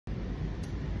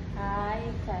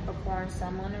Capricorn,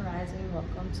 Sun, Moon, and Rising.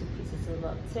 Welcome to Pieces of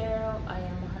Love Tarot. I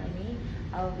am Honey.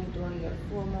 I will be doing your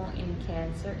full moon in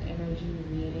Cancer energy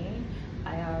reading.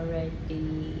 I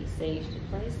already saged the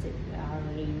place that you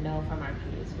already know from our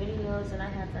previous videos, and I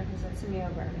have represents mirror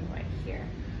burning right here.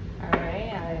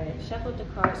 Alright, I shuffled the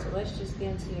cards, so let's just get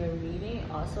into your reading.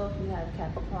 Also, if you have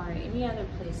Capricorn or any other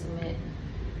placement,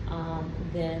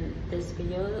 then this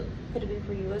video could be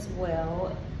for you as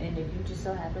well. And if you just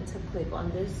so happen to click on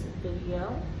this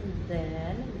video,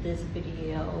 then this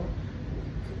video,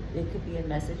 it could be a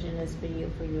message in this video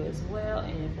for you as well.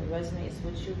 And if it resonates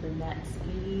with you, then that's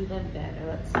even better.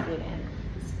 Let's get in.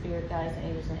 Spirit guides,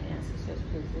 angels, and ancestors,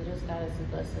 please lead us, guide us,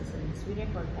 and bless us in this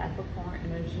reading for Capricorn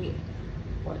energy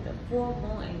for the full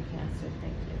moon in Cancer.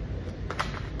 Thank you.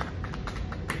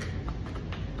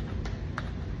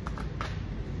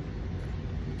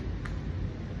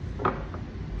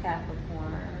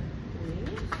 Capricorn,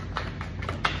 please.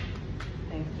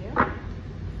 Thank you.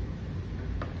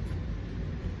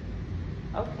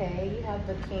 Okay, you have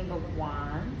the King of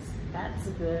Wands. That's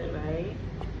good, right?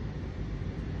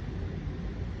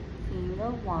 King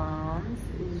of Wands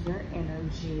is your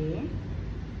energy.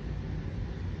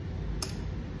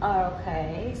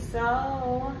 Okay,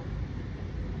 so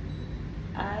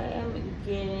I am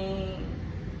getting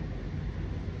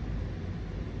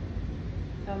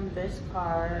from this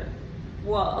card,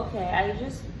 well, okay, I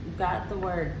just got the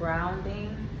word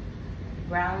grounding,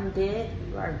 grounded.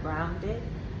 You are grounded.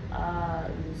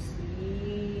 You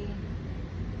see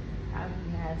how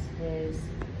he has his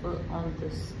foot on the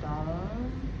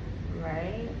stone,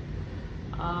 right?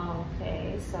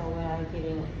 Okay, so when I'm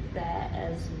getting with that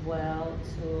as well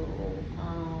too,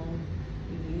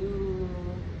 you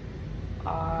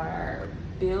are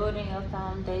building a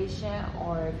foundation,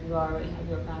 or if you already have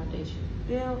your foundation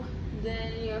built,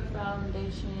 then your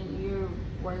foundation, you're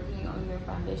working on your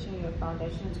foundation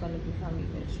is going to become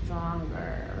even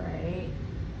stronger, right?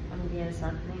 I'm getting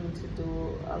something to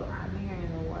do, I'm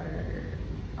hearing the word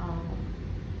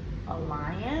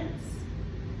alliance,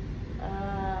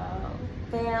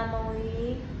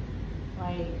 family,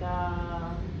 like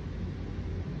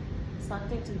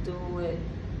something to do with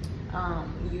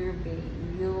you're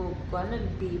gonna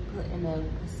be put in a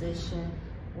position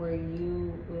where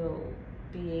you will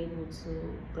be able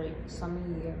to break some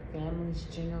of your family's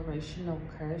generational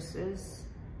curses.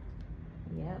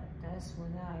 Yep, that's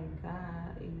what I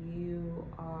got. You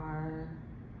are,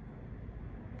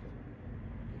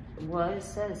 well, it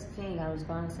says king. I was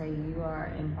going to say you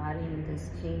are embodying this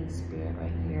king spirit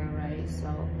right here, right?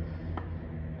 So,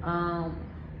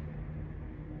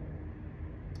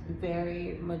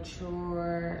 very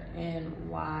mature and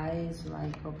wise,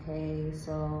 like, okay,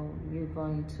 so you're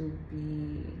going to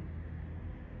be,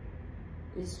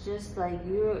 it's just like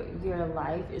your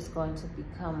life is going to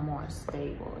become more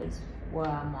stable is what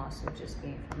I'm also just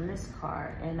getting from this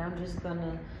card. And I'm just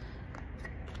gonna,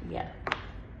 yeah,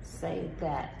 say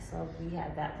that. So we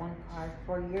have that one card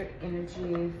for your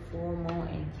energy, full moon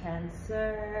in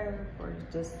Cancer, for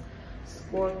just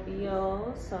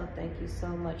Scorpio. So thank you so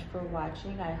much for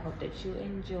watching. I hope that you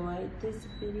enjoyed this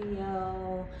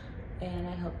video, and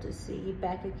I hope to see you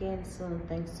back again soon.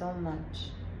 Thanks so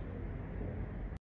much.